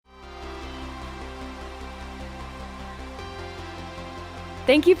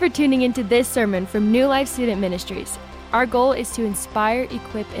Thank you for tuning into this sermon from New Life Student Ministries. Our goal is to inspire,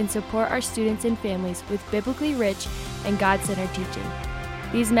 equip, and support our students and families with biblically rich and God-centered teaching.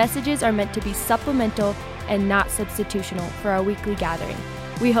 These messages are meant to be supplemental and not substitutional for our weekly gathering.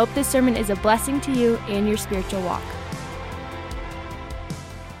 We hope this sermon is a blessing to you and your spiritual walk.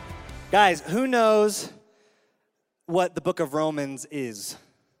 Guys, who knows what the book of Romans is?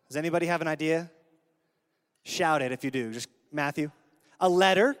 Does anybody have an idea? Shout it if you do. Just Matthew. A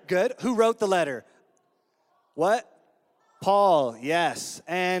letter, good. Who wrote the letter? What? Paul, yes.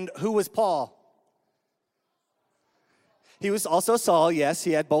 And who was Paul? He was also Saul, yes.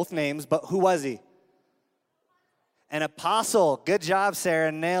 He had both names, but who was he? An apostle. Good job,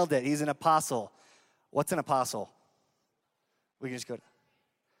 Sarah. Nailed it. He's an apostle. What's an apostle? We can just go to.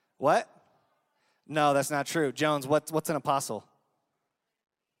 What? No, that's not true. Jones, what's an apostle?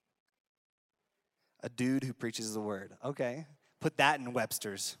 A dude who preaches the word. Okay. Put that in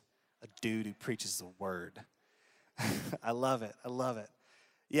Webster's. A dude who preaches the word. I love it. I love it.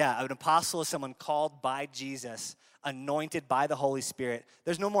 Yeah, an apostle is someone called by Jesus, anointed by the Holy Spirit.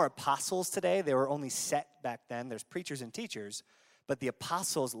 There's no more apostles today. They were only set back then. There's preachers and teachers. But the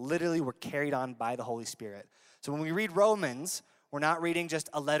apostles literally were carried on by the Holy Spirit. So when we read Romans, we're not reading just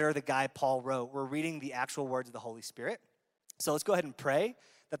a letter the guy Paul wrote. We're reading the actual words of the Holy Spirit. So let's go ahead and pray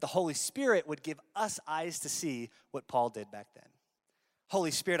that the Holy Spirit would give us eyes to see what Paul did back then.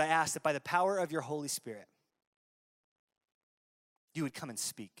 Holy Spirit, I ask that by the power of your Holy Spirit, you would come and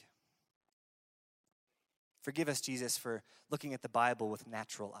speak. Forgive us, Jesus, for looking at the Bible with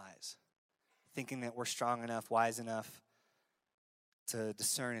natural eyes, thinking that we're strong enough, wise enough to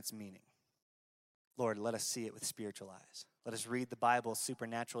discern its meaning. Lord, let us see it with spiritual eyes. Let us read the Bible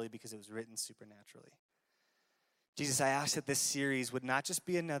supernaturally because it was written supernaturally. Jesus, I ask that this series would not just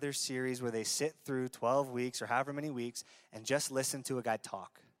be another series where they sit through 12 weeks or however many weeks and just listen to a guy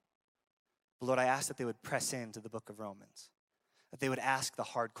talk. But Lord, I ask that they would press into the book of Romans, that they would ask the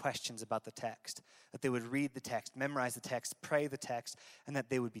hard questions about the text, that they would read the text, memorize the text, pray the text, and that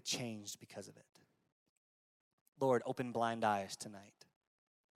they would be changed because of it. Lord, open blind eyes tonight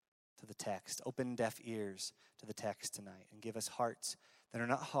to the text. Open deaf ears to the text tonight, and give us hearts that are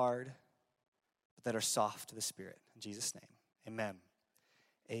not hard, but that are soft to the Spirit. In Jesus' name, amen.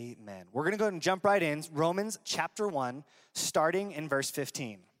 Amen. We're going to go ahead and jump right in. Romans chapter 1, starting in verse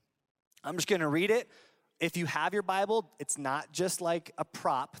 15. I'm just going to read it. If you have your Bible, it's not just like a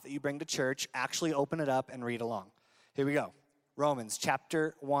prop that you bring to church. Actually open it up and read along. Here we go. Romans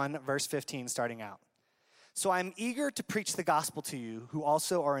chapter 1, verse 15, starting out. So I am eager to preach the gospel to you who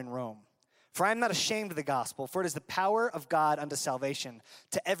also are in Rome. For I am not ashamed of the gospel, for it is the power of God unto salvation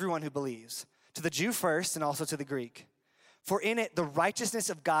to everyone who believes, to the Jew first and also to the Greek. For in it the righteousness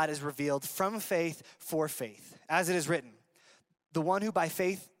of God is revealed from faith for faith. As it is written, the one who by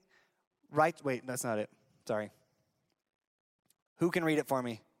faith, wait, that's not it. Sorry. Who can read it for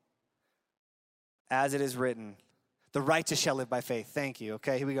me? As it is written, the righteous shall live by faith. Thank you.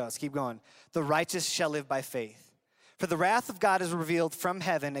 Okay, here we go. Let's keep going. The righteous shall live by faith. For the wrath of God is revealed from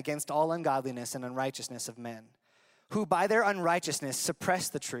heaven against all ungodliness and unrighteousness of men, who by their unrighteousness suppress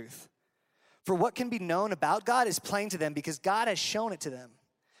the truth. For what can be known about God is plain to them because God has shown it to them.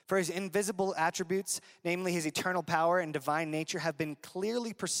 For his invisible attributes, namely his eternal power and divine nature, have been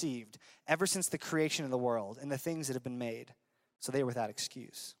clearly perceived ever since the creation of the world and the things that have been made. So they are without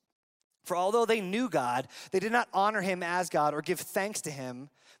excuse. For although they knew God, they did not honor him as God or give thanks to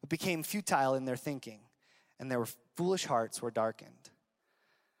him, but became futile in their thinking, and their foolish hearts were darkened.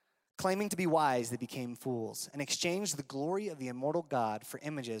 Claiming to be wise, they became fools and exchanged the glory of the immortal God for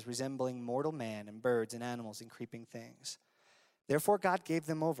images resembling mortal man and birds and animals and creeping things. Therefore God gave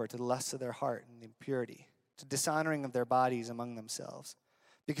them over to the lusts of their heart and impurity, to dishonoring of their bodies among themselves,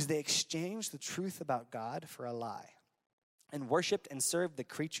 because they exchanged the truth about God for a lie, and worshipped and served the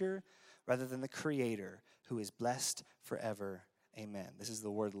creature rather than the Creator, who is blessed forever. Amen. This is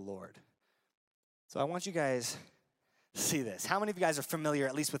the word of the Lord. So I want you guys to see this. How many of you guys are familiar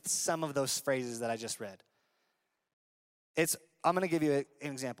at least with some of those phrases that I just read? I'm going to give you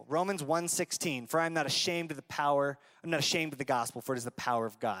an example. Romans 1:16, for I'm not ashamed of the gospel, for it is the power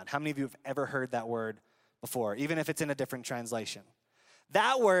of God. How many of you have ever heard that word before, even if it's in a different translation?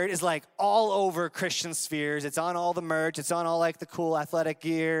 That word is like all over Christian spheres. It's on all the merch. It's on all like the cool athletic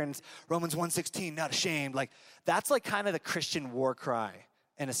gear. And Romans 1:16, not ashamed. Like that's like kind of the Christian war cry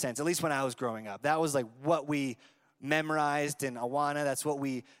in a sense, at least when I was growing up. That was like what we memorized in Awana. That's what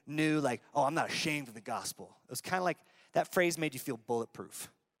we knew, like, oh, I'm not ashamed of the gospel. It was kind of like that phrase made you feel bulletproof.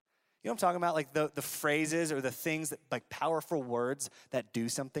 You know what I'm talking about? Like the phrases or the things that, like powerful words that do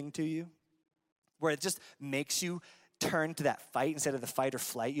something to you, where it just makes you turn to that fight instead of the fight or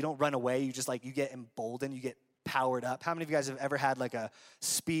flight. You don't run away. You just you get emboldened. You get powered up. How many of you guys have ever had like a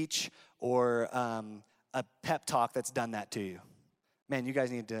speech or a pep talk that's done that to you? Man, you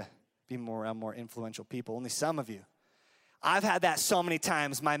guys need to be around more influential people. Only some of you. I've had that so many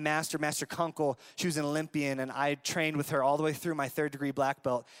times. My Master Kunkel, she was an Olympian, and I trained with her all the way through my 3rd degree black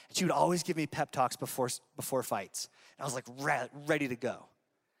belt. And she would always give me pep talks before fights. And I was like ready to go.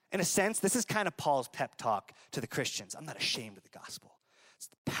 In a sense, this is kind of Paul's pep talk to the Christians. I'm not ashamed of the gospel. It's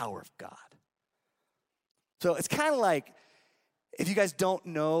the power of God. So it's kind of like, if you guys don't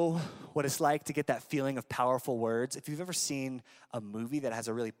know what it's like to get that feeling of powerful words, if you've ever seen a movie that has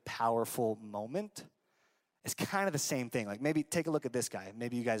a really powerful moment, it's kind of the same thing. Like maybe take a look at this guy.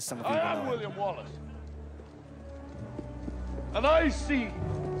 Maybe you guys, some of you know. I am William Wallace. And I see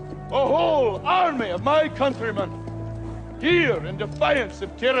a whole army of my countrymen here in defiance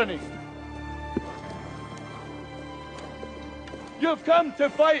of tyranny. You've come to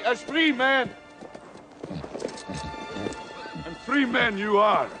fight as free men. And free men you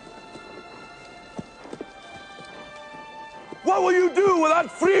are. What will you do with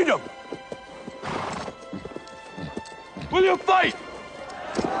that freedom? Will you fight?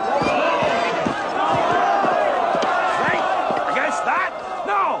 Fight against that?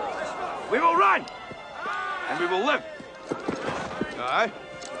 No! We will run! And we will live. Aye.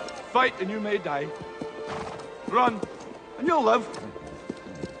 Fight and you may die. Run and you'll live.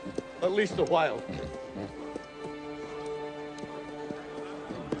 At least a while.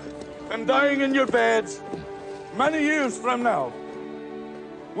 And dying in your beds many years from now,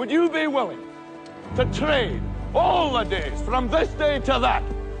 would you be willing to trade all the days from this day to that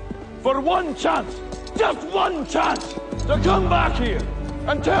for one chance, just one chance, to come back here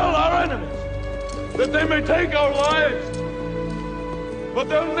and tell our enemies that they may take our lives, but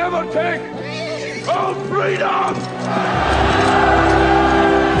they'll never take our freedom!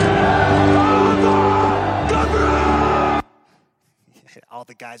 All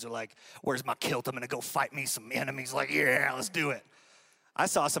the guys are like, where's my kilt? I'm going to go fight me some enemies. Like, yeah, let's do it. I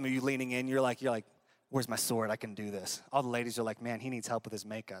saw some of you leaning in. You're like, where's my sword? I can do this. All the ladies are like, man, he needs help with his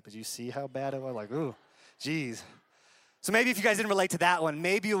makeup. Did you see how bad it was? Like, ooh, geez. So maybe if you guys didn't relate to that one,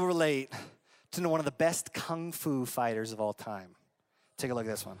 maybe you'll relate to one of the best kung fu fighters of all time. Take a look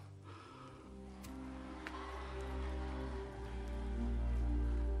at this one.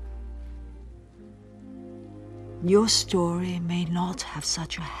 Your story may not have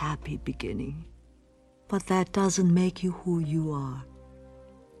such a happy beginning, but that doesn't make you who you are.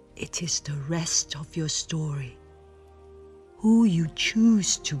 It is the rest of your story, who you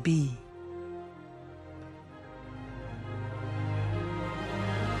choose to be.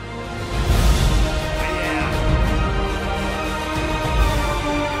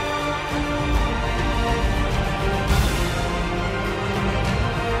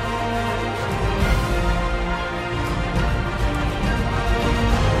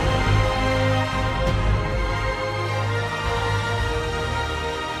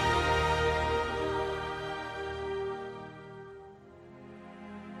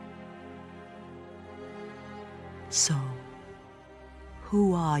 So,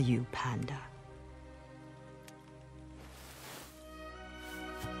 who are you, Panda?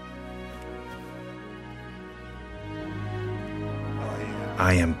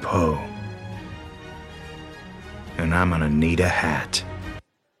 I am Poe, and I'm gonna need a hat.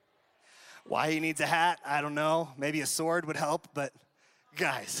 Why he needs a hat, I don't know. Maybe a sword would help, but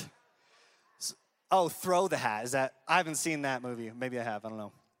guys. Oh, Throw the Hat. Is that, I haven't seen that movie. Maybe I have, I don't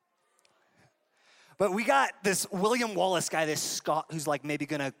know. But we got this William Wallace guy, this Scot, who's like maybe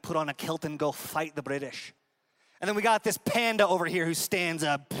gonna put on a kilt and go fight the British. And then we got this panda over here who stands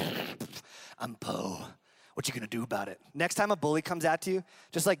up. I'm Poe. What you gonna do about it? Next time a bully comes at you,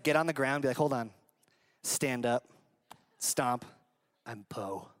 just like get on the ground, be like, hold on. Stand up, stomp. I'm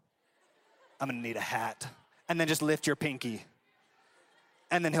Poe. I'm gonna need a hat. And then just lift your pinky.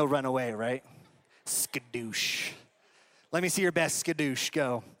 And then he'll run away, right? Skadoosh. Let me see your best skadoosh.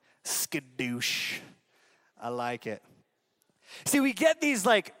 Go. Skadoosh. I like it. See, we get these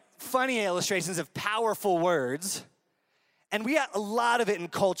like funny illustrations of powerful words, and we got a lot of it in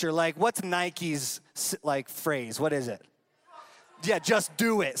culture. Like, what's Nike's like phrase? What is it? Yeah, just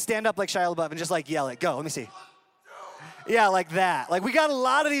do it. Stand up like Shia LaBeouf and just like yell it. Go, let me see. Yeah, like that. Like, we got a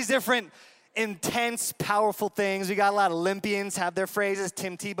lot of these different intense, powerful things. We got a lot of Olympians have their phrases.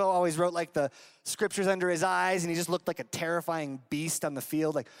 Tim Tebow always wrote like the scriptures under his eyes, and he just looked like a terrifying beast on the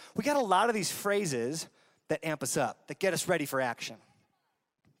field. Like, we got a lot of these phrases that amp us up, that get us ready for action.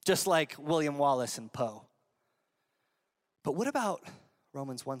 Just like William Wallace and Poe. But what about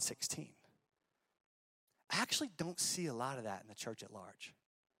Romans 1:16? I actually don't see a lot of that in the church at large.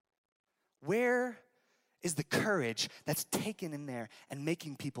 Where is the courage that's taken in there and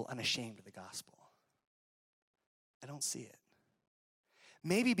making people unashamed of the gospel? I don't see it.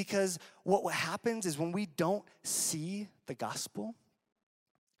 Maybe because what happens is when we don't see the gospel,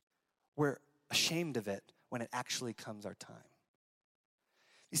 we're ashamed of it when it actually comes our time.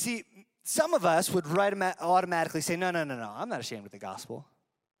 You see, some of us would automatically say, no, I'm not ashamed of the gospel.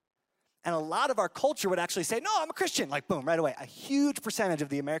 And a lot of our culture would actually say, no, I'm a Christian. Like, boom, right away. A huge percentage of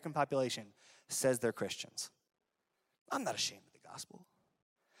the American population says they're Christians. I'm not ashamed of the gospel.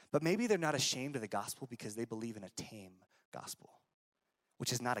 But maybe they're not ashamed of the gospel because they believe in a tame gospel,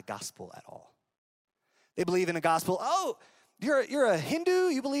 which is not a gospel at all. They believe in a gospel, oh, you're a Hindu,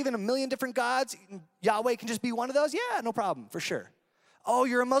 you believe in a million different gods, Yahweh can just be one of those? Yeah, no problem, for sure. Oh,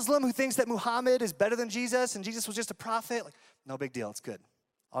 you're a Muslim who thinks that Muhammad is better than Jesus and Jesus was just a prophet? Like, no big deal, it's good,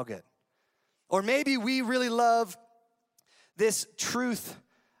 all good. Or maybe we really love this truth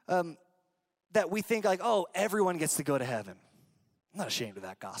that we think like, oh, everyone gets to go to heaven. I'm not ashamed of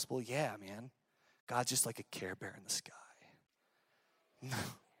that gospel. Yeah, man. God's just like a Care Bear in the sky. No.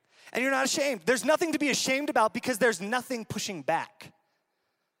 And you're not ashamed. There's nothing to be ashamed about because there's nothing pushing back.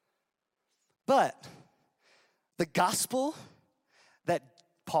 But the gospel that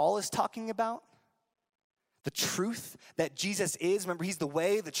Paul is talking about, the truth that Jesus is, remember, he's the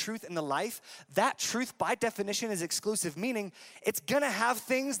way, the truth, and the life. That truth, by definition, is exclusive, meaning it's going to have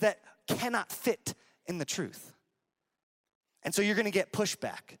things that cannot fit in the truth. And so you're going to get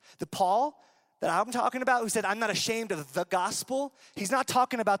pushback. The Paul that I'm talking about, who said, I'm not ashamed of the gospel, he's not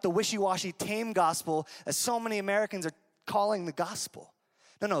talking about the wishy-washy, tame gospel, as so many Americans are calling the gospel.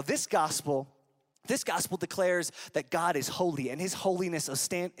 No, this gospel declares that God is holy, and his holiness,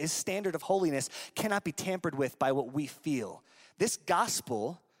 his standard of holiness cannot be tampered with by what we feel. This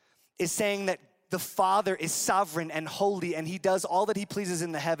gospel is saying that the Father is sovereign and holy, and he does all that he pleases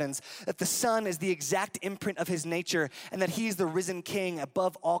in the heavens, that the Son is the exact imprint of his nature, and that he is the risen King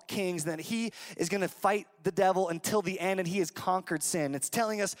above all kings, and that he is going to fight the devil until the end, and he has conquered sin. It's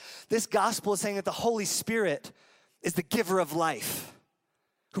telling us, this gospel is saying that the Holy Spirit is the giver of life,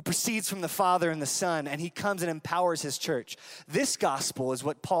 who proceeds from the Father and the Son, and he comes and empowers his church. This gospel is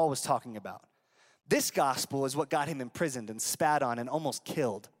what Paul was talking about. This gospel is what got him imprisoned and spat on and almost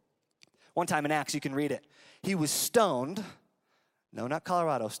killed. One time in Acts, you can read it. He was stoned. No, not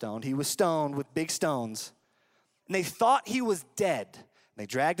Colorado stoned. He was stoned with big stones. And they thought he was dead. They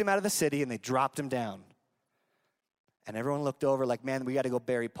dragged him out of the city and they dropped him down. And everyone looked over like, man, we got to go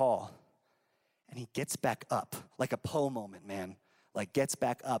bury Paul. And he gets back up, like a Poe moment, man. Like gets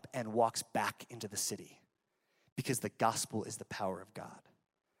back up and walks back into the city. Because the gospel is the power of God.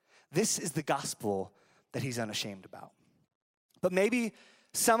 This is the gospel that he's unashamed about. But maybe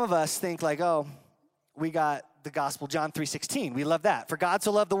some of us think like, oh, we got the gospel, John 3:16. We love that. For God so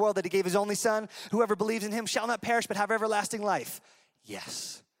loved the world that he gave his only son. Whoever believes in him shall not perish but have everlasting life.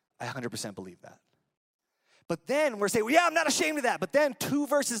 Yes, I 100% believe that. But then we're saying, well, yeah, I'm not ashamed of that. But then 2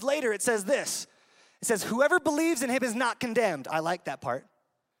 verses later, it says this. It says, whoever believes in him is not condemned. I like that part.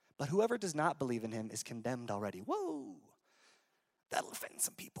 But whoever does not believe in him is condemned already. Whoa, that'll offend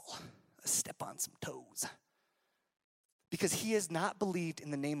some people. Let's step on some toes. Because he has not believed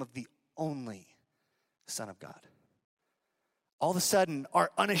in the name of the only Son of God. All of a sudden,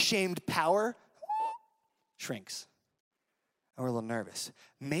 our unashamed power shrinks. And we're a little nervous.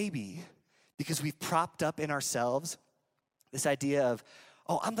 Maybe because we've propped up in ourselves this idea of,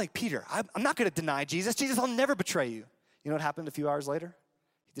 oh, I'm like Peter. I'm not going to deny Jesus. Jesus, I'll never betray you. You know what happened a few hours later?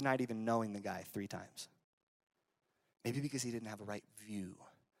 He denied even knowing the guy 3 times. Maybe because he didn't have a right view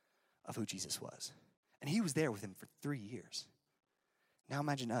of who Jesus was. And he was there with him for 3 years. Now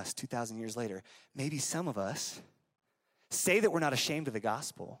imagine us 2,000 years later. Maybe some of us say that we're not ashamed of the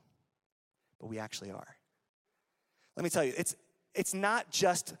gospel, but we actually are. Let me tell you, it's not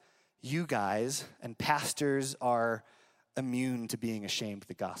just you guys and pastors are immune to being ashamed of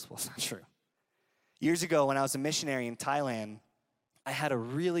the gospel. It's not true. Years ago when I was a missionary in Thailand, I had a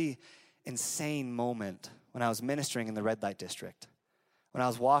really insane moment when I was ministering in the red light district. When I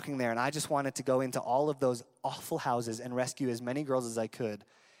was walking there and I just wanted to go into all of those awful houses and rescue as many girls as I could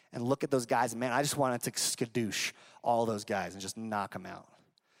and look at those guys. And man, I just wanted to skadoosh all those guys and just knock them out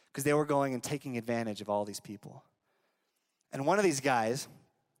because they were going and taking advantage of all these people. And one of these guys,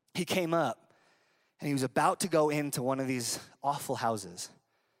 he came up and he was about to go into one of these awful houses.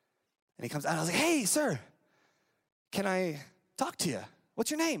 And he comes out and I was like, hey, sir, can I talk to you?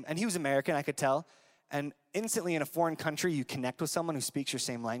 What's your name? And he was American, I could tell. And instantly in a foreign country, you connect with someone who speaks your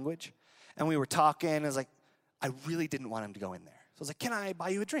same language. And we were talking, and I was like, I really didn't want him to go in there. So I was like, can I buy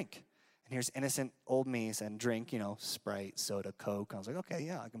you a drink? And And here's innocent old me saying, drink, Sprite, soda, Coke. I was like, okay,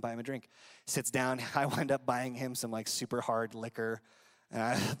 yeah, I can buy him a drink. Sits down. I wind up buying him some like super hard liquor.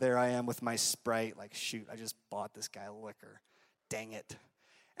 And there I am with my Sprite, like, shoot, I just bought this guy liquor. Dang it.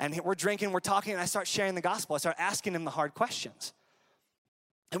 And we're drinking, we're talking, and I start sharing the gospel. I start asking him the hard questions.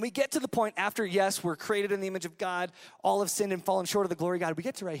 And we get to the point after, yes, we're created in the image of God, all have sinned and fallen short of the glory of God. We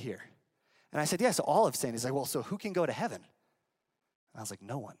get to right here. And I said, yeah, so all have sinned. He's like, well, so who can go to heaven? And I was like,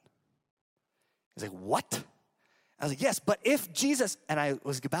 no one. He's like, what? I was like, yes, but if Jesus, and I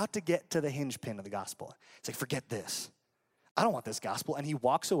was about to get to the hinge pin of the gospel. He's like, forget this. I don't want this gospel. And he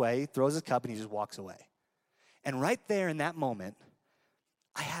walks away, throws his cup, and he just walks away. And right there in that moment,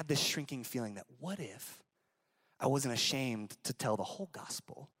 I had this shrinking feeling that what if I wasn't ashamed to tell the whole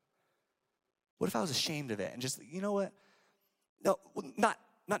gospel? What if I was ashamed of it and just, you know what? No, not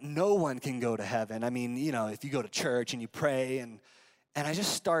no one can go to heaven. I mean, if you go to church and you pray, and I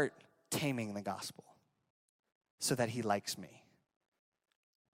just start taming the gospel so that he likes me.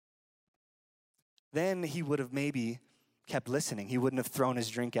 Then he would have maybe kept listening. He wouldn't have thrown his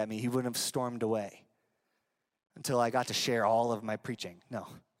drink at me. He wouldn't have stormed away until I got to share all of my preaching. No.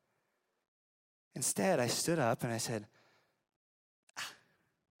 Instead, I stood up and I said,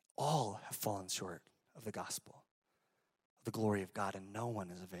 all have fallen short of the gospel, of the glory of God, and no one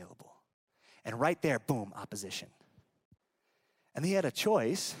is available. And right there, boom, opposition. And he had a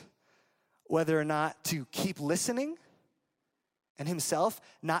choice whether or not to keep listening and himself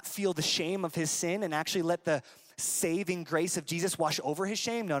not feel the shame of his sin and actually let the saving grace of Jesus wash over his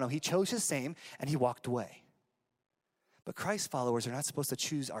shame. No, he chose his shame and he walked away. But Christ followers are not supposed to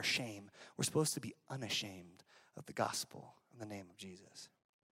choose our shame. We're supposed to be unashamed of the gospel in the name of Jesus.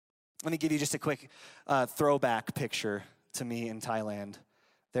 Let me give you just a quick throwback picture to me in Thailand.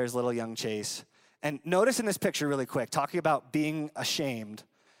 There's little young Chase. And notice in this picture really quick, talking about being ashamed,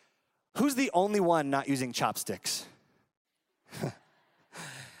 who's the only one not using chopsticks?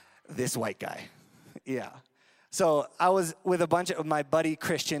 This white guy. Yeah. So I was with a bunch of my buddy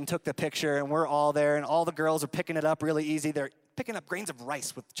Christian, took the picture, and we're all there, and all the girls are picking it up really easy. They're picking up grains of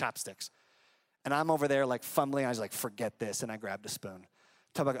rice with chopsticks. And I'm over there like fumbling. I was like, forget this, and I grabbed a spoon.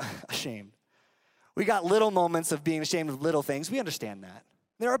 Talk about ashamed. We got little moments of being ashamed of little things. We understand that.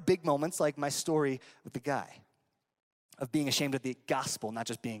 There are big moments like my story with the guy of being ashamed of the gospel, not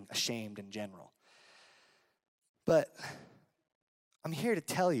just being ashamed in general. But I'm here to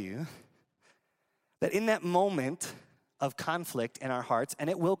tell you that in that moment of conflict in our hearts, and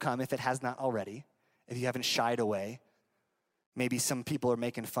it will come if it has not already, if you haven't shied away, maybe some people are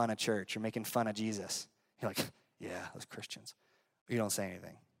making fun of church or making fun of Jesus. You're like, yeah, those Christians. You don't say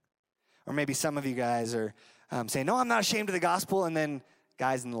anything. Or maybe some of you guys are saying, no, I'm not ashamed of the gospel, and then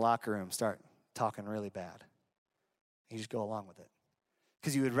guys in the locker room start talking really bad. You just go along with it.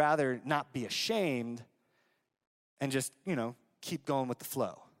 Because you would rather not be ashamed and just, keep going with the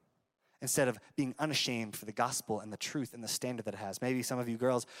flow instead of being unashamed for the gospel and the truth and the standard that it has. Maybe some of you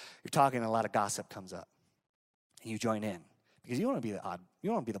girls, you're talking and a lot of gossip comes up. And you join in because you want to be the odd, you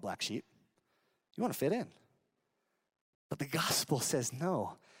don't want to be the black sheep. You want to fit in. But the gospel says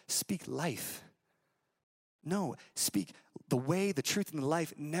no, speak life. No, speak the way, the truth, and the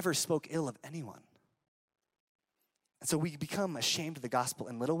life. Never spoke ill of anyone. And so we become ashamed of the gospel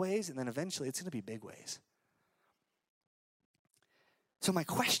in little ways, and then eventually it's going to be big ways. So my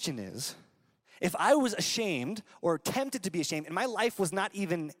question is, if I was ashamed or tempted to be ashamed, and my life was not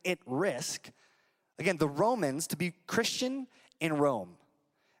even at risk, again, the Romans, to be Christian in Rome,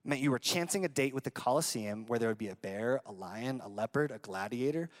 meant you were chancing a date with the Colosseum where there would be a bear, a lion, a leopard, a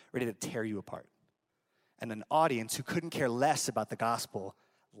gladiator, ready to tear you apart. And an audience who couldn't care less about the gospel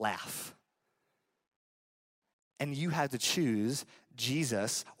laugh. And you had to choose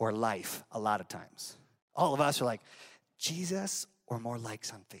Jesus or life a lot of times. All of us are like, Jesus or more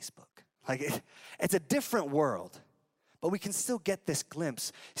likes on Facebook. Like, it's a different world, but we can still get this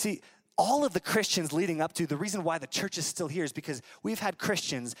glimpse. See, all of the Christians leading up to, the reason why the church is still here is because we've had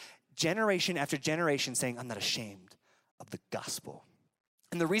Christians generation after generation saying, I'm not ashamed of the gospel.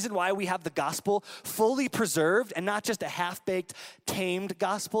 And the reason why we have the gospel fully preserved and not just a half-baked, tamed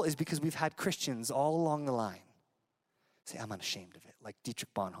gospel is because we've had Christians all along the line say, I'm unashamed of it, like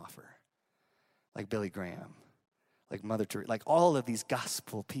Dietrich Bonhoeffer, like Billy Graham, like Mother Teresa, like all of these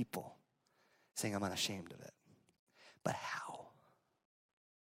gospel people saying, I'm unashamed of it. But how?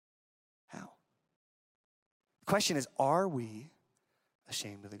 How? The question is, are we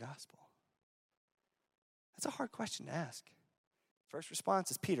ashamed of the gospel? That's a hard question to ask. First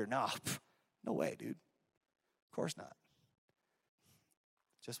response is Peter, no way, dude. Of course not.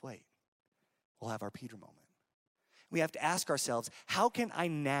 Just wait. We'll have our Peter moment. We have to ask ourselves, how can I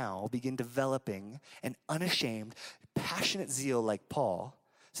now begin developing an unashamed, passionate zeal like Paul,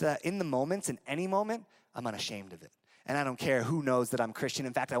 so that in the moments, in any moment, I'm unashamed of it. And I don't care who knows that I'm Christian.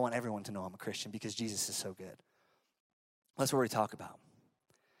 In fact, I want everyone to know I'm a Christian because Jesus is so good. That's what we talk about.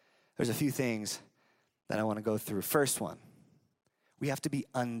 There's a few things that I want to go through. First one, we have to be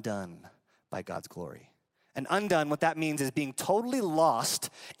undone by God's glory. And undone, what that means is being totally lost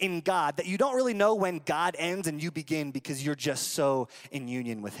in God, that you don't really know when God ends and you begin because you're just so in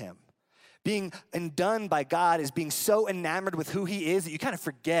union with him. Being undone by God is being so enamored with who he is that you kind of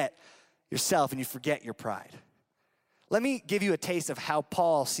forget yourself and you forget your pride. Let me give you a taste of how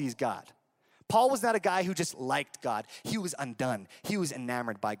Paul sees God. Paul was not a guy who just liked God. He was undone. He was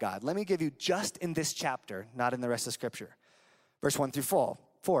enamored by God. Let me give you just in this chapter, not in the rest of Scripture. Verse 1 through 4.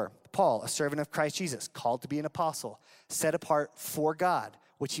 Paul, a servant of Christ Jesus, called to be an apostle, set apart for God,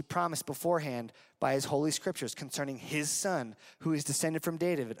 which he promised beforehand by his holy scriptures concerning his son, who is descended from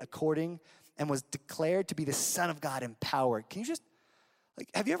David, according and was declared to be the Son of God in power. Can you just,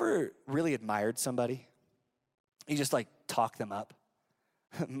 have you ever really admired somebody? You just talk them up.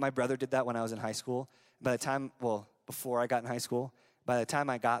 My brother did that when I was in high school. By the time, before I got in high school, by the time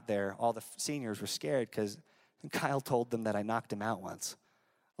I got there, all the seniors were scared because Kyle told them that I knocked him out once.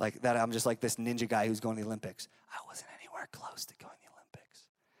 That I'm just this ninja guy who's going to the Olympics. I wasn't anywhere close to going to the Olympics.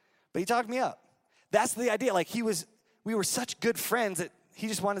 But he talked me up. That's the idea. We were such good friends that he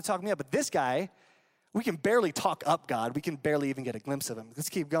just wanted to talk me up. But this guy, we can barely talk up God. We can barely even get a glimpse of him. Let's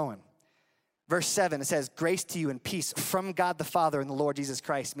keep going. Verse 7, it says, grace to you and peace from God the Father and the Lord Jesus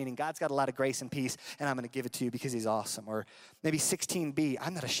Christ, meaning God's got a lot of grace and peace, and I'm going to give it to you because he's awesome. Or maybe 16b,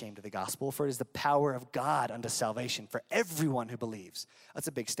 I'm not ashamed of the gospel, for it is the power of God unto salvation for everyone who believes. That's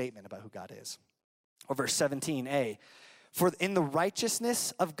a big statement about who God is. Or verse 17a, for the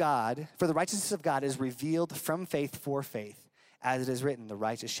righteousness of God is revealed from faith for faith, as it is written, the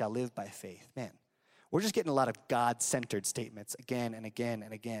righteous shall live by faith. Man, we're just getting a lot of God-centered statements again and again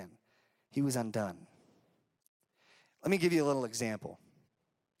and again. He was undone. Let me give you a little example.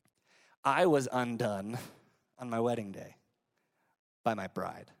 I was undone on my wedding day by my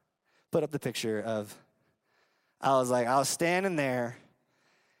bride. Put up the picture of, I was standing there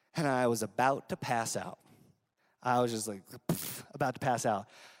and I was about to pass out. I was just about to pass out.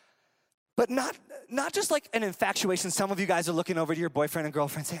 But not just an infatuation. Some of you guys are looking over to your boyfriend and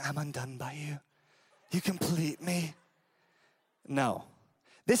girlfriend saying, I'm undone by you. You complete me. No.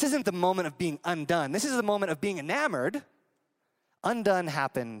 This isn't the moment of being undone. This is the moment of being enamored. Undone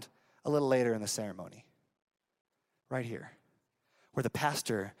happened a little later in the ceremony. Right here, where the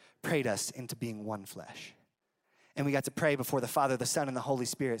pastor prayed us into being one flesh. And we got to pray before the Father, the Son, and the Holy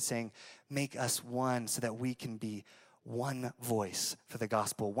Spirit saying, make us one so that we can be one voice for the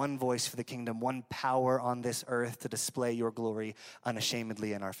gospel, one voice for the kingdom, one power on this earth to display your glory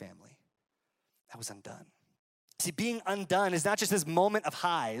unashamedly in our family. That was undone. See, being undone is not just this moment of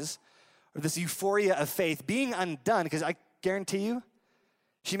highs or this euphoria of faith. Being undone, because I guarantee you,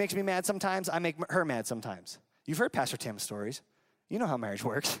 she makes me mad sometimes, I make her mad sometimes. You've heard Pastor Tim's stories. You know how marriage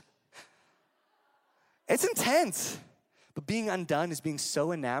works. It's intense. But being undone is being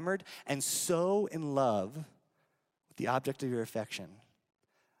so enamored and so in love with the object of your affection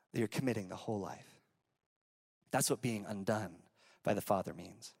that you're committing the whole life. That's what being undone by the Father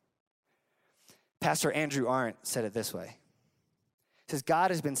means. Pastor Andrew Arndt said it this way. He says, God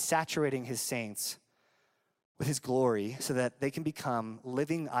has been saturating his saints with his glory so that they can become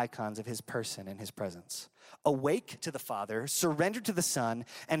living icons of his person and his presence. Awake to the Father, surrendered to the Son,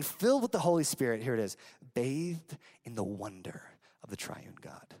 and filled with the Holy Spirit, here it is, bathed in the wonder of the triune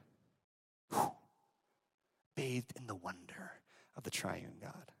God. Whew. Bathed in the wonder of the triune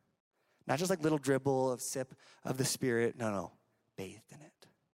God. Not just little dribble of sip of the Spirit. No, bathed in it.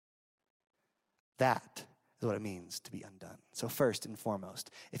 That is what it means to be undone. So first and foremost,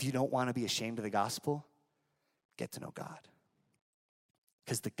 if you don't want to be ashamed of the gospel, get to know God.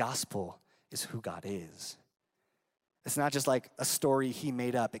 Because the gospel is who God is. It's not just a story he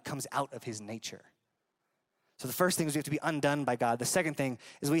made up. It comes out of his nature. So the first thing is we have to be undone by God. The second thing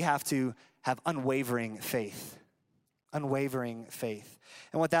is we have to have unwavering faith. Unwavering faith.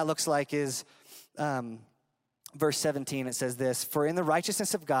 And what that looks like is verse 17, it says this, for in the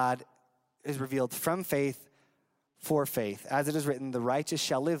righteousness of God is revealed from faith for faith. As it is written, the righteous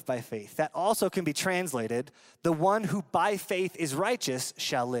shall live by faith. That also can be translated, the one who by faith is righteous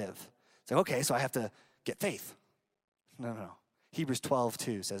shall live. It's okay, so I have to get faith. No. Hebrews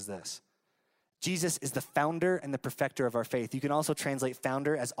 12:2 says this. Jesus is the founder and the perfecter of our faith. You can also translate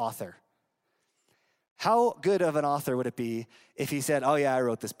founder as author. How good of an author would it be if he said, oh yeah, I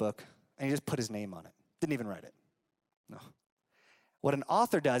wrote this book, and he just put his name on it. Didn't even write it. No. What an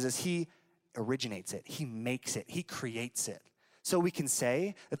author does is he originates it, he makes it, he creates it. So we can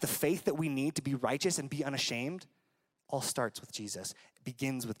say that the faith that we need to be righteous and be unashamed all starts with Jesus, it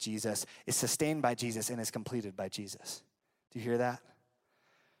begins with Jesus, is sustained by Jesus, and is completed by Jesus. Do you hear that?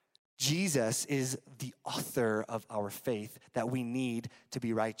 Jesus is the author of our faith that we need to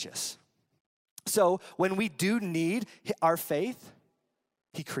be righteous. So when we do need our faith,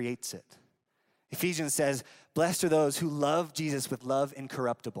 he creates it. Ephesians says, blessed are those who love Jesus with love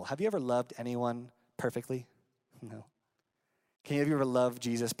incorruptible. Have you ever loved anyone perfectly? No. Have you ever loved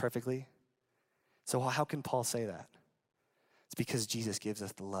Jesus perfectly? So how can Paul say that? It's because Jesus gives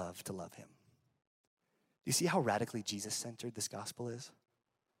us the love to love him. Do you see how radically Jesus-centered this gospel is?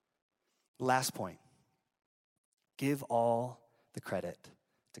 Last point. Give all the credit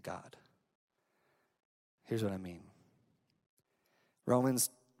to God. Here's what I mean. Romans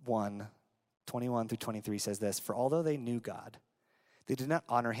 1:21 through 23 says this, for although they knew God, they did not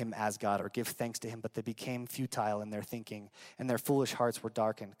honor him as God or give thanks to him, but they became futile in their thinking, and their foolish hearts were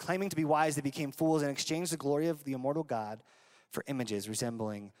darkened. Claiming to be wise, they became fools and exchanged the glory of the immortal God for images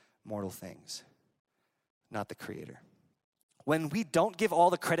resembling mortal things, not the Creator. When we don't give all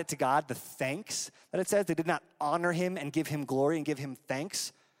the credit to God, the thanks that it says, they did not honor him and give him glory and give him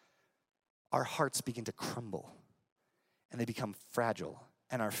thanks, our hearts begin to crumble and they become fragile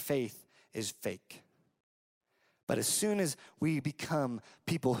and our faith is fake. But as soon as we become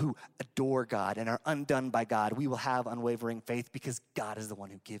people who adore God and are undone by God, we will have unwavering faith because God is the one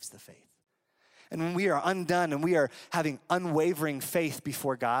who gives the faith. And when we are undone and we are having unwavering faith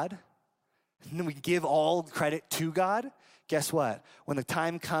before God, and then we give all credit to God, guess what? When the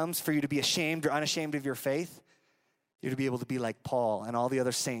time comes for you to be ashamed or unashamed of your faith, you're to be able to be like Paul and all the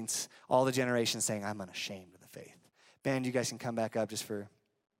other saints, all the generations saying, I'm unashamed of the faith. Band, you guys can come back up just for a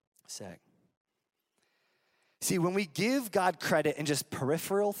sec. See, when we give God credit in just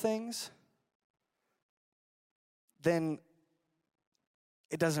peripheral things, then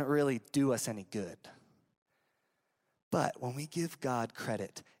it doesn't really do us any good. But when we give God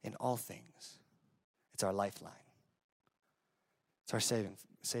credit in all things, it's our lifeline. It's our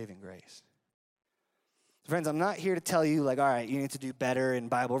saving grace. Friends, I'm not here to tell you, like, all right, you need to do better in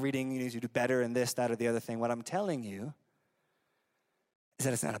Bible reading, you need to do better in this, that, or the other thing. What I'm telling you is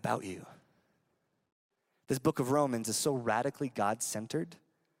that it's not about you. This book of Romans is so radically God-centered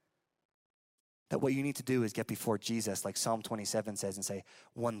that what you need to do is get before Jesus, like Psalm 27 says, and say,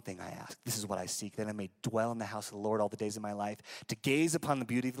 one thing I ask, this is what I seek, that I may dwell in the house of the Lord all the days of my life, to gaze upon the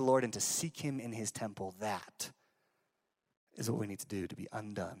beauty of the Lord and to seek him in his temple. That is what we need to do to be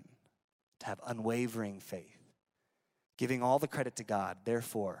undone, to have unwavering faith, giving all the credit to God.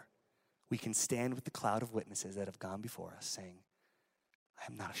 Therefore, we can stand with the cloud of witnesses that have gone before us saying,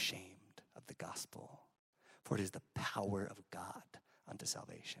 I am not ashamed of the gospel, for it is the power of God unto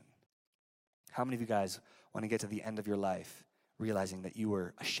salvation. How many of you guys want to get to the end of your life realizing that you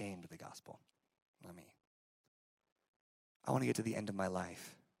were ashamed of the gospel? Not me. I want to get to the end of my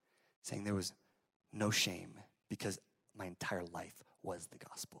life saying there was no shame because my entire life was the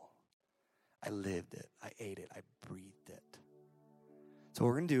gospel. I lived it. I ate it. I breathed it. So what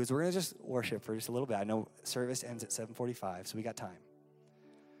we're going to do is we're going to just worship for just a little bit. I know service ends at 7:45, so we got time.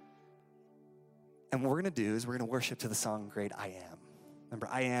 And what we're going to do is we're going to worship to the song, Great I Am. Remember,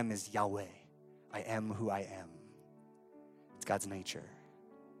 I am is Yahweh. I am who I am. It's God's nature.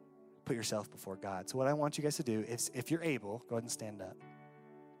 Put yourself before God. So what I want you guys to do is, if you're able, go ahead and stand up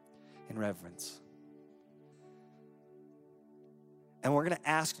in reverence. And we're going to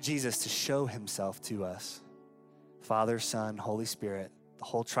ask Jesus to show himself to us, Father, Son, Holy Spirit, the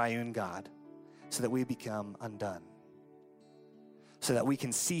whole triune God, so that we become undone, so that we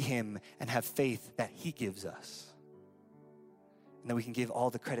can see him and have faith that he gives us. And that we can give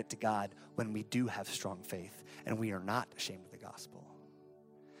all the credit to God when we do have strong faith and we are not ashamed of the gospel.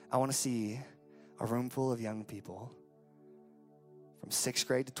 I want to see a room full of young people from 6th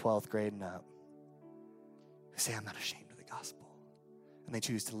grade to 12th grade and up who say, I'm not ashamed of the gospel. And they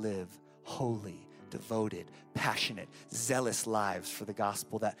choose to live holy, devoted, passionate, zealous lives for the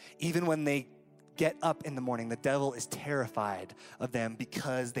gospel, that even when they get up in the morning, the devil is terrified of them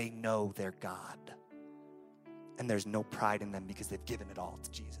because they know their God. And there's no pride in them because they've given it all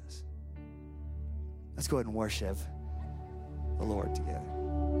to Jesus. Let's go ahead and worship the Lord together.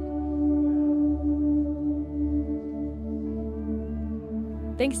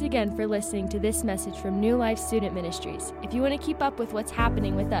 Thanks again for listening to this message from New Life Student Ministries. If you want to keep up with what's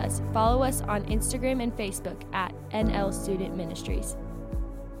happening with us, follow us on Instagram and Facebook at NL Student Ministries.